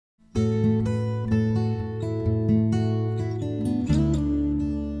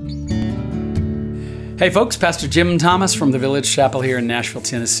Hey folks, Pastor Jim Thomas from the Village Chapel here in Nashville,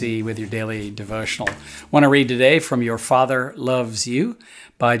 Tennessee with your daily devotional. Want to read today from Your Father Loves You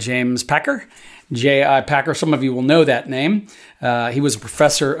by James Packer. J.I. Packer, some of you will know that name. He was a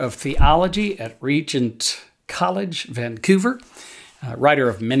professor of theology at Regent College, Vancouver, writer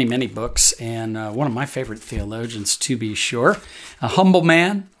of many, many books, and one of my favorite theologians, to be sure. A humble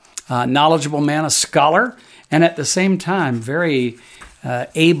man, a knowledgeable man, a scholar, and at the same time, very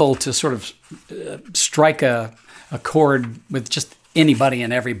able to sort of strike a chord with just anybody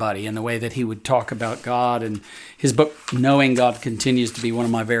and everybody in the way that he would talk about God. And his book, Knowing God, continues to be one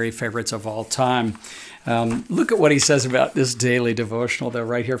of my very favorites of all time. Look at what he says about this daily devotional, though,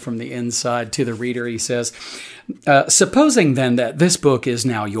 right here from the inside to the reader. He says, supposing then that this book is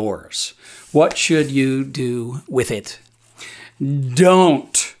now yours, what should you do with it?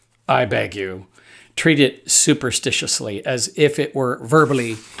 Don't, I beg you, treat it superstitiously as if it were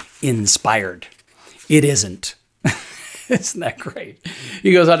verbally inspired. It isn't. Isn't that great?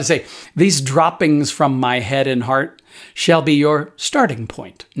 He goes on to say, these droppings from my head and heart shall be your starting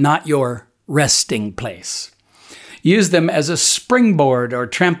point, not your resting place. Use them as a springboard or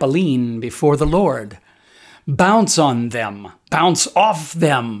trampoline before the Lord. Bounce on them, bounce off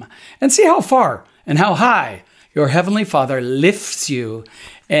them, and see how far and how high your Heavenly Father lifts you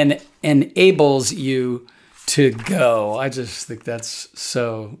and enables you to go. I just think that's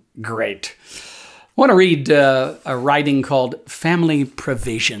so great. I want to read a writing called Family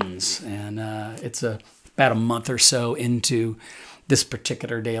Provisions, and it's about a month or so into this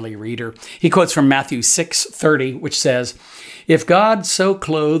particular daily reader. He quotes from Matthew 6:30, which says, if God so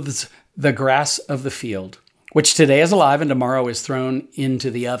clothes the grass of the field, which today is alive and tomorrow is thrown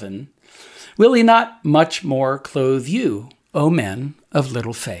into the oven, will he not much more clothe you, O men of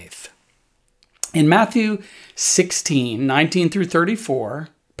little faith? In Matthew 16:19 through 34,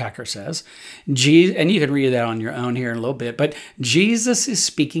 Packer says, and you can read that on your own here in a little bit, but Jesus is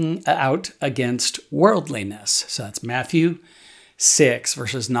speaking out against worldliness. So that's Matthew 6,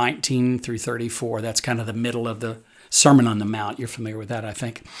 verses 19 through 34. That's kind of the middle of the Sermon on the Mount. You're familiar with that, I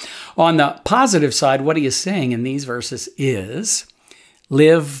think. On the positive side, what he is saying in these verses is,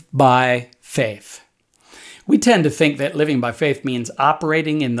 live by faith. We tend to think that living by faith means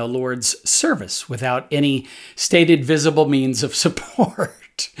operating in the Lord's service without any stated visible means of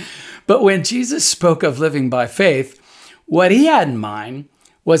support. But when Jesus spoke of living by faith, what he had in mind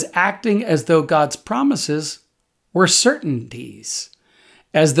was acting as though God's promises were certainties,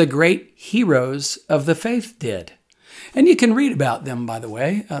 as the great heroes of the faith did. And you can read about them, by the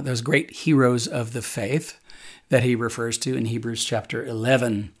way, those great heroes of the faith that he refers to in Hebrews chapter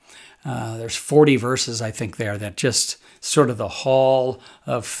 11. There's 40 verses, I think, there that just sort of the hall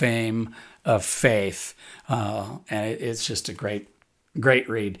of fame of faith. And it's just a great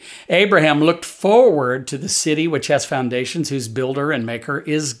read. Abraham looked forward to the city which has foundations, whose builder and maker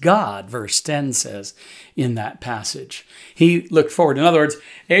is God, verse 10 says in that passage. He looked forward. In other words,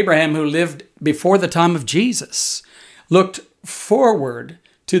 Abraham, who lived before the time of Jesus, looked forward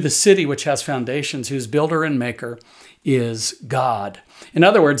to the city which has foundations, whose builder and maker is God. In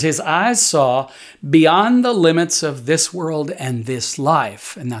other words, his eyes saw beyond the limits of this world and this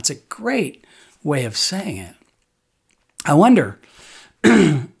life. And that's a great way of saying it. I wonder,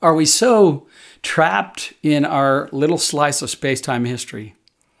 are we so trapped in our little slice of space-time history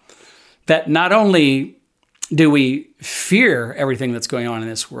that not only do we fear everything that's going on in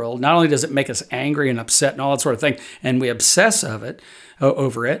this world, not only does it make us angry and upset and all that sort of thing, and we obsess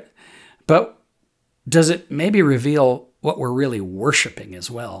over it, but does it maybe reveal what we're really worshiping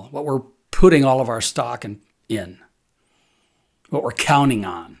as well, what we're putting all of our stock in, what we're counting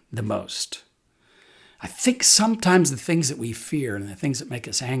on the most? I think sometimes the things that we fear and the things that make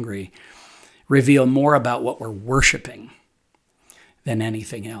us angry reveal more about what we're worshiping than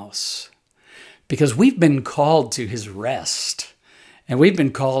anything else. Because we've been called to his rest, and we've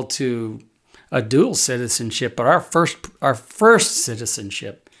been called to a dual citizenship, but our first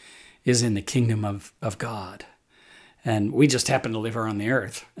citizenship is in the kingdom of God. And we just happen to live here on the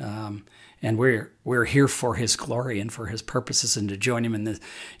earth. And we're here for his glory and for his purposes, and to join him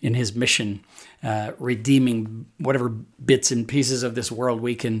in his mission, redeeming whatever bits and pieces of this world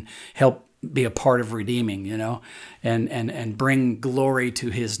we can help be a part of redeeming, and bring glory to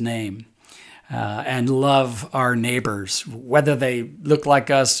his name, and love our neighbors, whether they look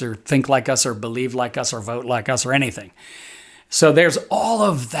like us or think like us or believe like us or vote like us or anything. So there's all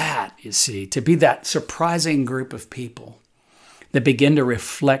of that, you see, to be that surprising group of people that begin to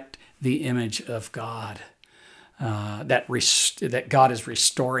reflect the image of God, that God is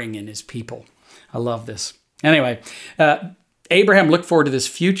restoring in his people. I love this. Anyway, Abraham looked forward to this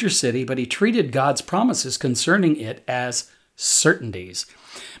future city, but he treated God's promises concerning it as certainties.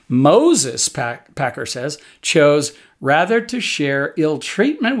 Moses, Packer says, chose rather to share ill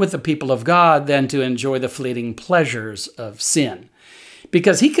treatment with the people of God than to enjoy the fleeting pleasures of sin,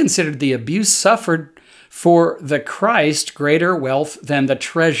 because he considered the abuse suffered for the Christ greater wealth than the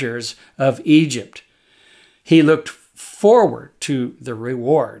treasures of Egypt. He looked forward to the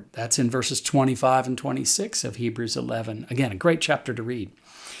reward. That's in verses 25 and 26 of Hebrews 11. Again, a great chapter to read.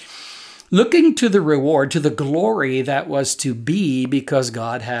 Looking to the reward, to the glory that was to be because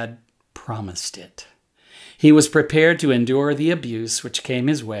God had promised it. He was prepared to endure the abuse which came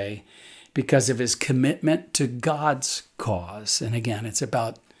his way because of his commitment to God's cause. And again, it's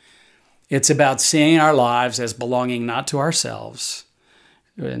about seeing our lives as belonging not to ourselves.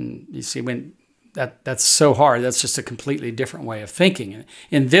 And you see, when that's so hard, that's just a completely different way of thinking.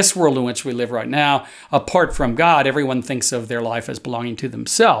 In this world in which we live right now, apart from God, everyone thinks of their life as belonging to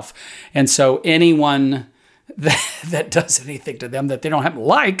themselves. And so anyone that does anything to them that they don't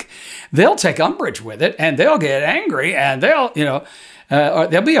like, they'll take umbrage with it, and they'll get angry, and they'll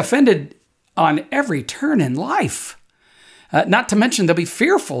be offended on every turn in life. Not to mention they'll be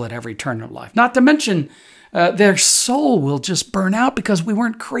fearful at every turn of life. Not to mention their soul will just burn out because we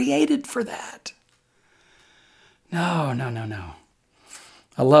weren't created for that. No.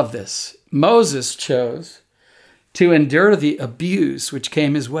 I love this. Moses chose to endure the abuse which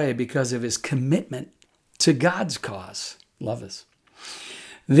came his way because of his commitment to God's cause. Love this.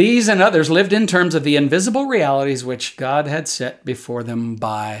 These and others lived in terms of the invisible realities which God had set before them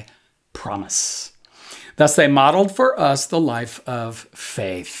by promise. Thus they modeled for us the life of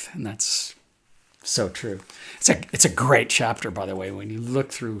faith. And that's so true. It's a great chapter, by the way, when you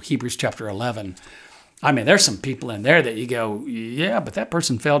look through Hebrews chapter 11. I mean, there's some people in there that you go, yeah, but that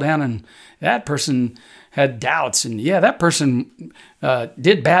person fell down and that person had doubts. And yeah, that person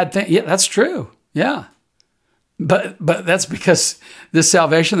did bad things. Yeah, that's true. Yeah. But that's because the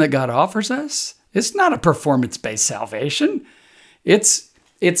salvation that God offers us, it's not a performance-based salvation. It's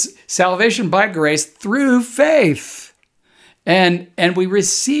salvation by grace through faith. And we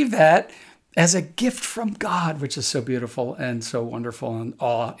receive that as a gift from God, which is so beautiful and so wonderful and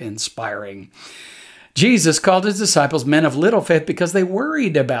awe-inspiring. Jesus called his disciples men of little faith because they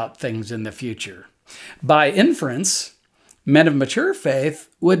worried about things in the future. By inference, men of mature faith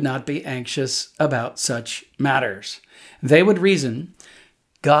would not be anxious about such matters. They would reason,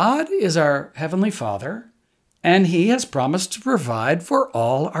 God is our Heavenly Father, and he has promised to provide for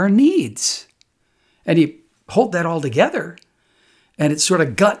all our needs. And you hold that all together, and it sort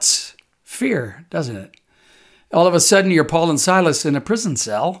of guts fear, doesn't it? All of a sudden, you're Paul and Silas in a prison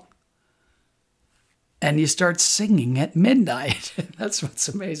cell, and you start singing at midnight. That's what's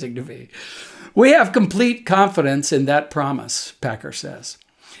amazing to me. We have complete confidence in that promise, Packer says,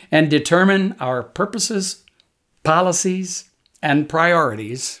 and determine our purposes, policies, and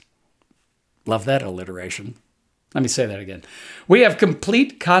priorities. Love that alliteration. Let me say that again. We have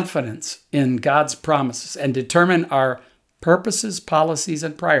complete confidence in God's promises and determine our purposes, policies,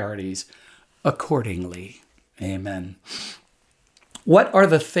 and priorities accordingly. Amen. What are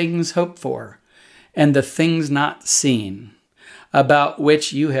the things hoped for and the things not seen, about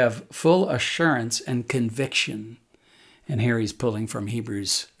which you have full assurance and conviction? And here he's pulling from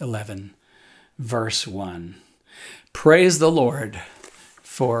Hebrews 11, verse 1. Praise the Lord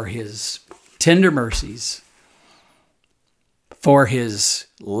for his tender mercies, for his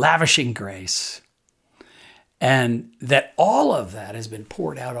lavishing grace, and that all of that has been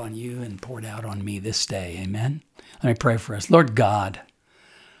poured out on you and poured out on me this day. Amen. Let me pray for us. Lord God,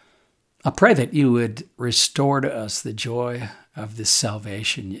 I pray that you would restore to us the joy of this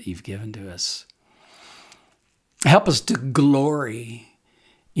salvation that you've given to us. Help us to glory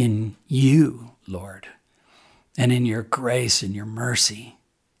in you, Lord, and in your grace and your mercy.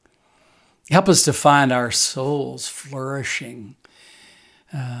 Help us to find our souls flourishing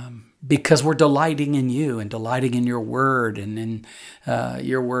because we're delighting in you and delighting in your word and in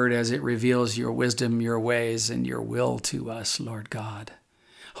your word as it reveals your wisdom, your ways, and your will to us, Lord God.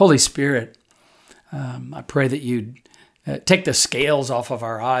 Holy Spirit, I pray that you'd take the scales off of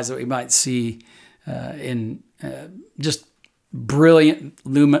our eyes that we might see in just brilliant,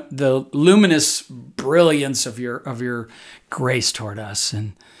 the luminous brilliance of your grace toward us,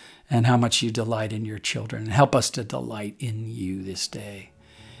 and how much you delight in your children. And help us to delight in you this day.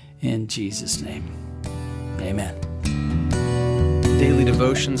 In Jesus' name, amen. Daily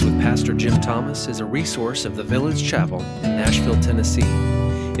Devotions with Pastor Jim Thomas is a resource of the Village Chapel in Nashville, Tennessee.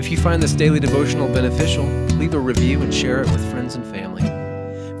 If you find this daily devotional beneficial, leave a review and share it with friends and family.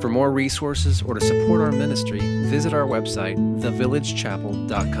 For more resources or to support our ministry, visit our website,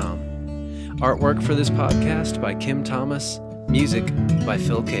 thevillagechapel.com. Artwork for this podcast by Kim Thomas. Music by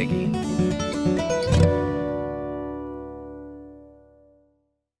Phil Kagi.